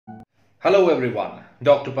Hello everyone,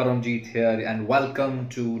 Dr. Paramjeet here and welcome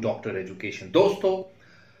to Dr.Education. दोस्तों,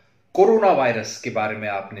 corona virus के बारे में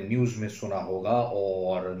आपने न्यूज में सुना होगा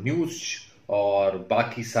और न्यूज और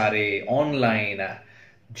बाकी सारे ऑनलाइन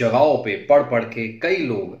जगहों पे पढ़ पढ़ के कई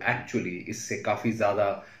लोग एक्चुअली इससे काफी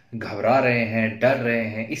ज्यादा घबरा रहे हैं, डर रहे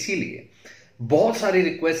हैं। इसीलिए बहुत सारी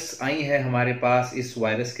रिक्वेस्ट आई हैं हमारे पास इस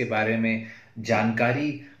वायरस के बारे में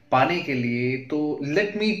जानकारी पाने के लिए। तो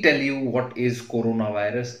let me tell you what is corona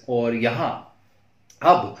virus. और यहाँ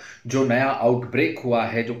अब जो नया आउटब्रेक हुआ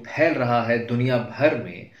है, जो फैल रहा है दुनिया भर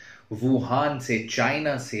में, वुहान से,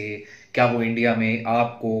 चाइना से, क्या वो इंडिया में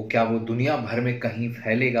आपको, क्या वो दुनिया भर में कहीं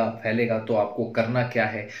फैलेगा तो आपको करना क्या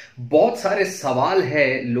है? बहुत सारे सवाल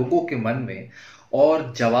है लोगों के मन में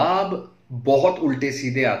और जवाब बहुत उल्टे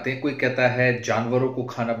सीधे आते हैं। कोई कहता है जानवरों को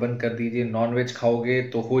खाना बंद कर दीजिए, नॉनवेज खाओगे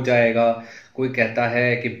तो हो जाएगा। कोई कहता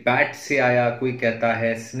है कि बैट से आया, कोई कहता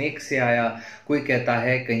है स्नेक से आया, कोई कहता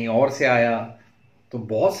है कहीं और से आया। तो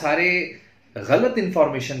बहुत सारे गलत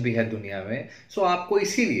इंफॉर्मेशन भी है दुनिया में। सो आपको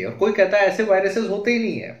इसीलिए, और कोई कहता है ऐसे वायरसेस होते ही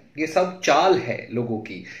नहीं है, ये सब चाल है लोगों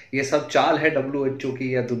की, ये सब चाल है WHO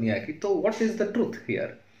की या दुनिया की। तो what is the truth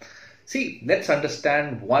here? C, let's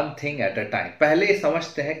understand one thing at a time. पहले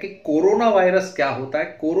समझते हैं कि कोरोना वायरस क्या होता है।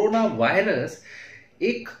 कोरोना वायरस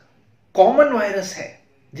एक कॉमन वायरस है।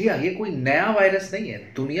 जी हाँ, ये कोई नया वायरस नहीं है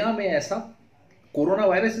दुनिया में। ऐसा corona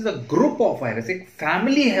virus is a group of virus, एक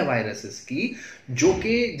फैमिली है वायरसेस की, जो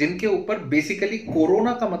कि जिनके ऊपर बेसिकली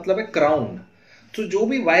कोरोना का मतलब है क्राउन। तो जो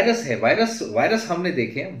भी वायरस है, वायरस हमने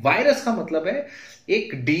देखे हैं। वायरस का मतलब है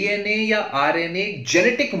एक DNA या RNA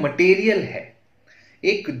जेनेटिक मटेरियल है,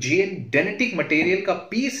 एक जेनेटिक मटेरियल का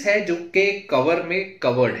पीस है जो कि कवर में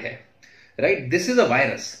कवर्ड है, right? This is a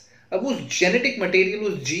virus. अब उस जेनेटिक मटेरियल,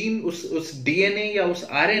 उस जीन, उस DNA या उस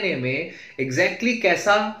RNA में एग्जैक्टली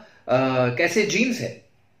कैसे जीन्स है,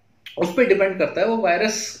 उस पर डिपेंड करता है वो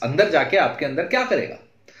वायरस अंदर जाके आपके अंदर क्या करेगा।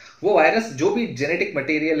 वो वायरस, जो भी जेनेटिक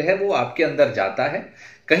मटेरियल है, वो आपके अंदर जाता है,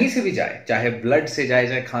 कहीं से भी जाए, चाहे ब्लड से जाए,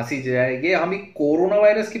 चाहे खांसी से जाए। ये हम कोरोना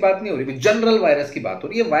वायरस की बात नहीं हो रही, जनरल वायरस की बात हो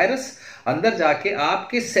रही है। वायरस अंदर जाके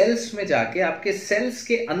आपके सेल्स में जाके आपके सेल्स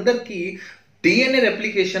के अंदर की DNA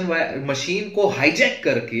रेप्लिकेशन मशीन को हाईजैक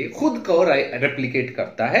करके खुद को रेप्लिकेट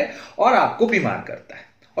करता है और आपको बीमार करता है।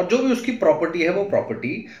 और जो भी उसकी प्रॉपर्टी है, वो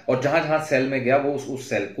प्रॉपर्टी, और जहां जहां सेल में गया वो उस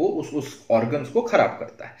सेल को, उस ऑर्गन्स को खराब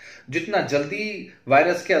करता है। जितना जल्दी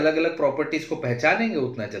वायरस के अलग अलग प्रॉपर्टीज को पहचानेंगे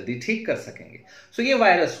उतना जल्दी ठीक कर सकेंगे। सो ये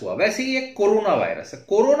वायरस हुआ। वैसे ही एक कोरोना वायरस है।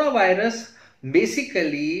 कोरोना वायरस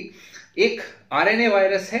बेसिकली एक RNA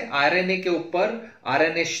वायरस है। RNA के ऊपर,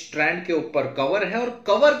 RNA स्ट्रैंड के ऊपर कवर है और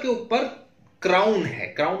कवर के ऊपर क्राउन है।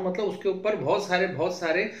 क्राउन मतलब उसके ऊपर बहुत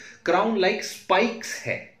सारे क्राउन लाइक स्पाइक्स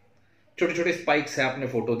है, छोटे छोटे स्पाइक्स है। आपने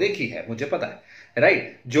फोटो देखी है, मुझे पता है,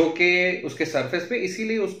 राइट? जो कि उसके सरफेस पे,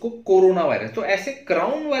 इसीलिए उसको कोरोना वायरस। तो ऐसे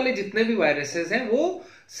क्राउन वाले जितने भी वायरसेस हैं वो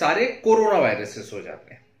सारे कोरोना वायरसेस हो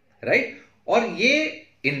जाते हैं, राइट? और ये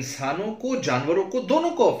इंसानों को, जानवरों को,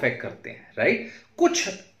 दोनों को अफेक्ट करते हैं, राइट? कुछ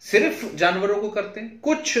सिर्फ जानवरों को करते हैं,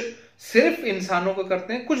 कुछ सिर्फ इंसानों को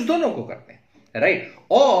करते हैं, कुछ दोनों को करते हैं, राइट?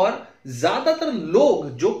 और ज्यादातर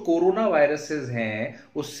लोग जो कोरोना वायरसेस हैं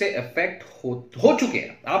उससे अफेक्ट हो चुके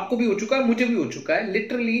हैं। आपको भी हो चुका है, मुझे भी हो चुका है।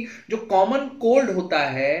 लिटरली जो कॉमन कोल्ड होता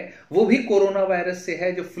है वो भी कोरोना वायरस से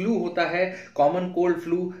है। जो फ्लू होता है, कॉमन कोल्ड,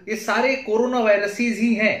 फ्लू, ये सारे कोरोना वायरसेस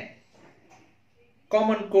ही हैं।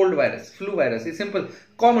 Common cold virus, flu virus, ये simple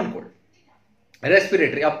common cold.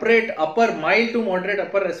 Respiratory, upper mild to moderate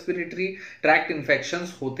upper respiratory tract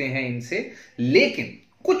infections होते हैं इनसे। लेकिन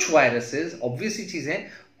कुछ वायरसेस, ऑब्वियसली चीजें,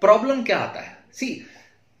 प्रॉब्लम क्या आता है? सी,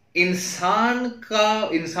 इंसान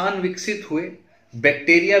विकसित हुए,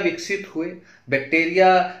 बैक्टीरिया विकसित हुए,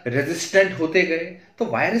 बैक्टीरिया रेजिस्टेंट होते गए, तो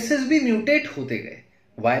वायरसेस भी म्यूटेट होते गए।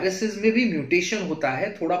 वायरसेस में भी म्यूटेशन होता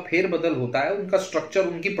है, थोड़ा फेरबदल होता है, उनका स्ट्रक्चर,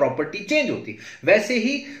 उनकी प्रॉपर्टी चेंज होती। वैसे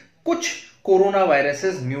ही कुछ कोरोना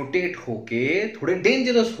वायरसेस म्यूटेट होके थोड़े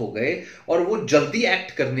डेंजरस हो गए और वो जल्दी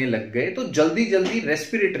एक्ट करने लग गए। तो जल्दी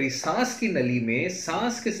रेस्पिरेटरी, सांस की नली में,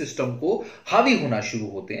 सांस के सिस्टम को हावी होना शुरू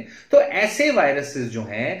होते हैं। तो ऐसे वायरसेस जो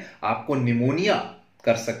हैं आपको निमोनिया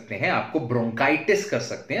कर सकते हैं, आपको ब्रोंकाइटिस कर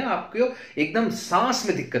सकते हैं, आपको एकदम सांस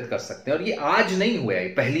में दिक्कत कर सकते हैं। और ये आज नहीं हुआ है,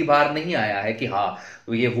 पहली बार नहीं आया है कि हाँ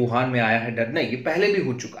ये वुहान में आया है, डर नहीं, ये पहले भी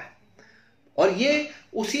हो चुका है। और ये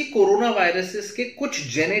उसी कोरोना वायरसेस के कुछ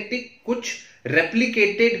जेनेटिक, कुछ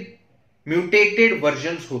रेप्लिकेटेड, म्यूटेटेड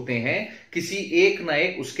वर्जन्स होते हैं, किसी एक ना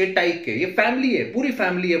एक उसके टाइप के। ये फैमिली है, पूरी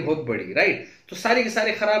फैमिली है बहुत बड़ी, राइट? तो सारे के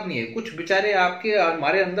सारे खराब नहीं है, कुछ बेचारे आपके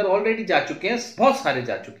हमारे अंदर ऑलरेडी जा चुके हैं, बहुत सारे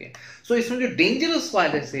जा चुके हैं। सो इसमें जो डेंजरस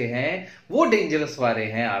वायरस हैं वो डेंजरस वाले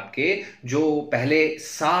हैं आपके, जो पहले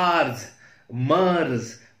सार्स,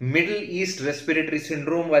 मर्स, मिडिल ईस्ट रेस्पिरेटरी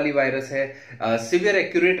सिंड्रोम वाली वायरस है, सिवियर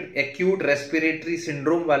एक्यूट रेस्पिरेटरी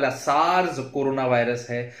सिंड्रोम वाला सार्स कोरोना वायरस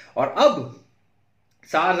है, और अब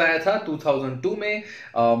सार्स आया था 2002 में,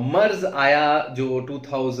 मर्ज आया जो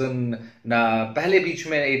 2000 पहले बीच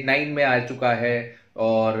में 9 में आ चुका है,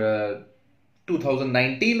 और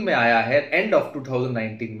 2019 में आया है, एंड ऑफ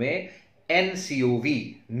 2019 में NCOV,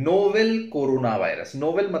 novel corona virus.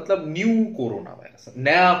 Novel मतलब न्यू कोरोना वायरस,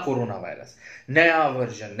 नया कोरोना वायरस, नया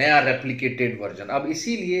वर्जन, नया रेप्लिकेटेड वर्जन। अब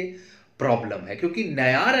इसीलिए प्रॉब्लम है, क्योंकि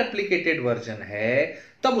नया रेप्लिकेटेड वर्जन है,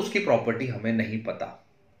 तब उसकी प्रॉपर्टी हमें नहीं पता।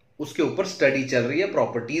 उसके ऊपर स्टडी चल रही है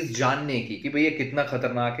प्रॉपर्टीज जानने की कि भई ये कितना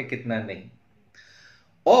खतरनाक है, कितना नहीं।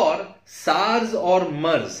 और सार्स और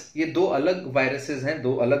मर्स ये दो अलग वायरसेस हैं,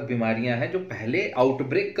 दो अलग बीमारियां हैं जो पहले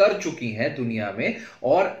आउटब्रेक कर चुकी हैं दुनिया में,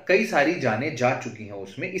 और कई सारी जानें जा चुकी हैं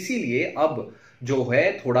उसमें। इसीलिए अब जो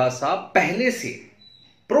है थोड़ा सा पहले से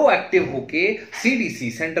प्रोएक्टिव होके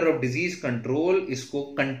CDC, centre of disease control, इसको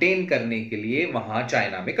कंटेन करने के लिए वहां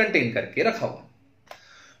चाइना में कंटेन करके रखा हुआ।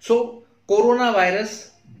 सो कोरोना वायरस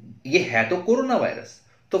ये है तो कोरोना वायरस,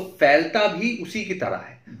 तो फैलता भी उसी की तरह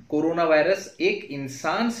है। कोरोना वायरस एक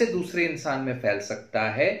इंसान से दूसरे इंसान में फैल सकता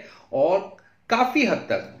है, और काफी हद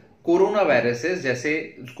तक कोरोना वायरसेस जैसे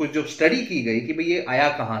उसको जो स्टडी की गई कि भाई ये आया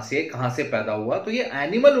कहां से पैदा हुआ, तो ये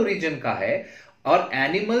एनिमल ओरिजिन का है, और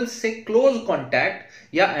एनिमल से क्लोज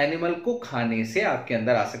कांटेक्ट या एनिमल को खाने से आपके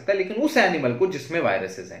अंदर आ सकता है, लेकिन उस एनिमल को जिसमें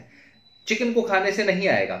वायरसेस हैं। चिकन को खाने से नहीं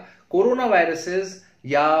आएगा। कोरोना वायरसेस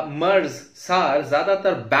या मर्स, सार्स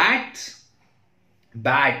ज्यादातर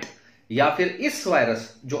बैट या फिर इस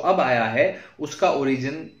वायरस जो अब आया है उसका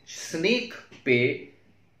ओरिजिन स्नेक पे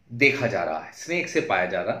देखा जा रहा है, स्नेक से पाया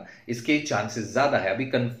जा रहा, इसके चांसेस ज्यादा है। अभी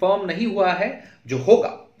कंफर्म नहीं हुआ है जो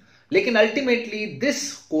होगा, लेकिन ultimately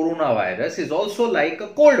this corona virus is also like a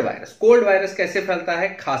cold virus. Cold virus कैसे फैलता है?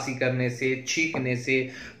 खांसी करने से, छींकने से,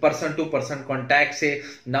 पर्सन टू पर्सन कॉन्टैक्ट से,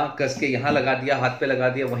 नाक कस के यहां लगा दिया, हाथ पे लगा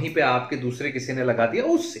दिया, वहीं पे आपके दूसरे किसी ने लगा दिया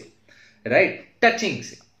उससे, राइट, टचिंग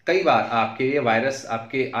से। कई बार आपके ये वायरस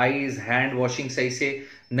आपके आईज, हैंड वॉशिंग सही से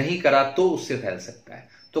नहीं करा तो उससे फैल सकता है।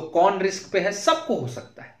 तो कौन रिस्क पे है? सबको हो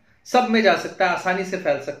सकता है, सब में जा सकता है, आसानी से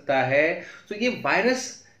फैल सकता है। तो ये वायरस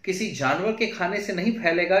किसी जानवर के खाने से नहीं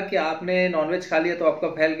फैलेगा कि आपने नॉनवेज खा लिया तो आपका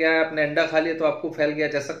फैल गया, आपने अंडा खा लिया तो आपको फैल गया,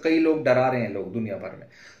 जैसा कई लोग डरा रहे हैं लोग दुनिया भर में।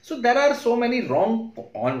 So there are so many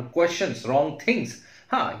wrong questions, wrong things.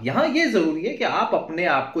 हाँ, यहां ये जरूरी है कि आप अपने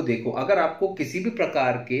आप को देखो। अगर आपको किसी भी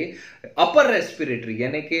प्रकार के अपर रेस्पिरेटरी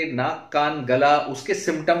यानी कि नाक, कान, गला, उसके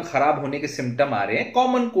सिम्टम खराब होने के सिम्टम आ रहे हैं,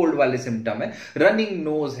 कॉमन कोल्ड वाले सिम्टम है, रनिंग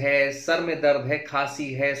नोज है, सर में दर्द है,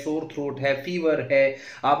 खांसी है, सोर थ्रोट है, फीवर है,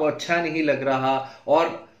 आप अच्छा नहीं लग रहा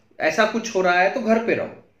और ऐसा कुछ हो रहा है, तो घर पे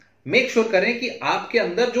रहो। मेक श्योर करें कि आपके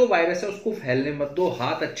अंदर जो वायरस है उसको फैलने मत दो।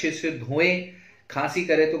 हाथ अच्छे से धोएं, खांसी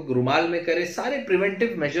करे तो रुमाल में करे, सारे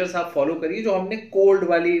प्रिवेंटिव मेजर्स आप फॉलो करिए जो हमने कोल्ड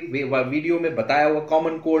वाली वीडियो में बताया हुआ,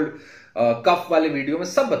 कॉमन कोल्ड कफ वाले वीडियो में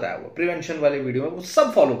सब बताया हुआ, प्रिवेंशन वाले वीडियो में, वो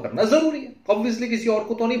सब फॉलो करना जरूरी है। ऑब्वियसली किसी और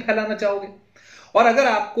को तो नहीं फैलाना चाहोगे। और अगर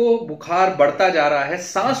आपको बुखार बढ़ता जा रहा है,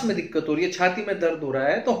 सांस में दिक्कत हो रही है, छाती में दर्द हो रहा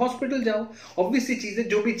है, तो हॉस्पिटल जाओ। ऑब्वियसली चीजें,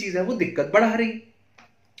 जो भी चीज है वो दिक्कत बढ़ा रही है,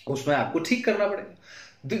 उसमें आपको ठीक करना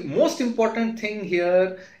पड़ेगा। The most important thing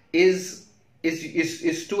here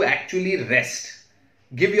is to actually rest.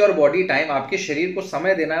 Give your body time, आपके शरीर को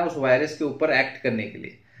समय देना है उस वायरस के ऊपर एक्ट करने के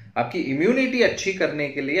लिए। आपकी इम्यूनिटी अच्छी करने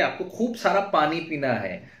के लिए आपको खूब सारा पानी पीना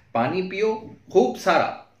है। पानी पियो, खूब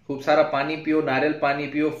सारा पानी पियो, नारियल पानी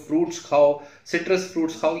पियो, फ्रूट्स खाओ, सिट्रस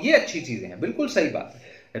फ्रूट्स खाओ, ये अच्छी चीजें हैं, बिल्कुल सही बात है,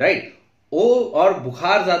 राइट। और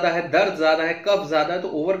बुखार ज्यादा है, दर्द ज्यादा है, कफ ज्यादा है, तो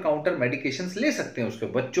ओवर काउंटर मेडिकेशंस ले सकते हैं उसके,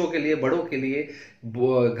 बच्चों के लिए, बड़ों के लिए।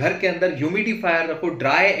 घर के अंदर ह्यूमिडिफायर रखो,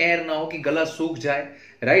 ड्राई एयर ना हो कि गला सूख जाए,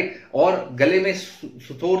 राइट। और गले में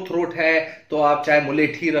सोर थ्रोट है तो आप चाहे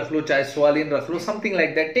मुलेठी रख लो, चाहे स्वालिन रख लो, something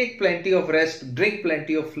like that. Take plenty of rest, drink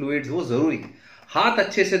plenty of fluids, वो जरूरी है। हाथ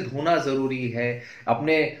अच्छे से धोना जरूरी है।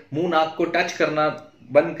 अपने मुंह नाक को टच करना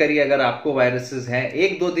बंद करिए अगर आपको वायरसेस हैं।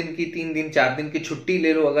 1-2 दिन की, 3 दिन, 4 दिन की छुट्टी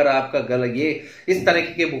ले लो अगर आपका गला ये इस तरह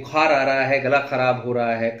के बुखार आ रहा है, गला खराब हो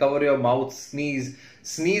रहा है। कवर योर माउथ,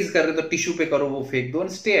 स्नीज कर रहे तो टिश्यू पे करो, वो फेंक दो।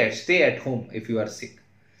 Stay at home if you are sick.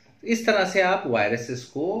 इस तरह से आप वायरसेस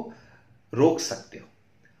को रोक सकते हो।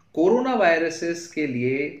 कोरोना वायरसेस के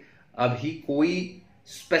लिए अभी कोई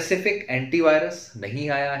स्पेसिफिक एंटीवायरस नहीं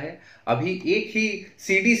आया है। अभी एक ही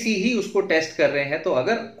CDC ही उसको टेस्ट कर रहे हैं। तो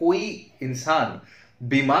अगर कोई इंसान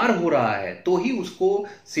बीमार हो रहा है तो ही उसको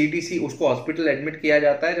CDC, उसको हॉस्पिटल एडमिट किया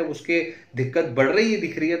जाता है। जब उसके दिक्कत बढ़ रही है,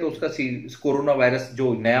 दिख रही है, तो उसका कोरोना वायरस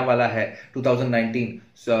जो नया वाला है 2019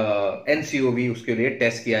 NCOV, उसके लिए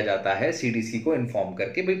टेस्ट किया जाता है CDC को इन्फॉर्म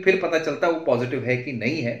करके। भाई फिर पता चलता है वो पॉजिटिव है कि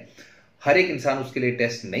नहीं है। हर एक इंसान उसके लिए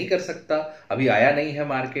टेस्ट नहीं कर सकता, अभी आया नहीं है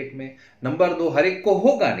मार्केट में। नंबर 2, हर एक को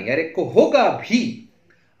होगा नहीं, हर एक को होगा भी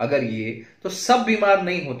अगर ये, तो सब बीमार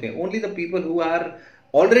नहीं होते। Only the people who are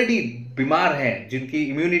already बीमार हैं, जिनकी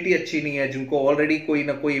इम्यूनिटी अच्छी नहीं है, जिनको ऑलरेडी कोई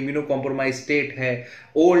ना कोई इम्यूनो कॉम्प्रोमाइज स्टेट है,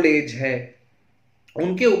 ओल्ड एज है,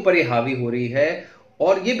 उनके ऊपर ये हावी हो रही है।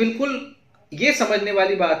 और ये बिल्कुल ये समझने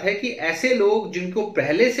वाली बात है कि ऐसे लोग जिनको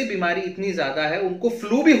पहले से बीमारी इतनी ज्यादा है, उनको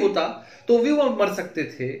फ्लू भी होता तो भी वो मर सकते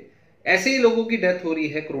थे, ऐसे ही लोगों की डेथ हो रही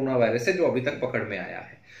है कोरोना वायरस से, जो अभी तक पकड़ में आया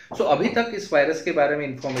है। सो अभी तक इस वायरस के बारे में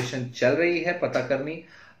इंफॉर्मेशन चल रही है पता करनी।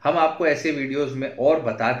 हम आपको ऐसे वीडियोस में और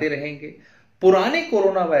बताते रहेंगे। पुराने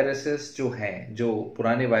कोरोना वायरसेस जो हैं, जो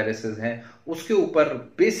पुराने वायरसेस हैं, उसके ऊपर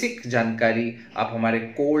बेसिक जानकारी आप हमारे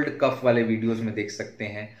कोल्ड कफ वाले वीडियोस में देख सकते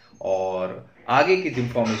हैं। और आगे की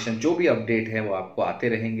इंफॉर्मेशन जो भी अपडेट है वो आपको आते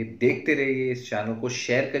रहेंगे। देखते रहिए इस चैनल को,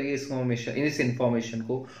 शेयर करिए इस इंफॉर्मेशन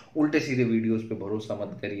को, उल्टे सीधे वीडियोस पे भरोसा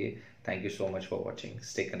मत करिए। Thank you so much for watching.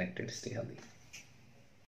 Stay connected, stay healthy.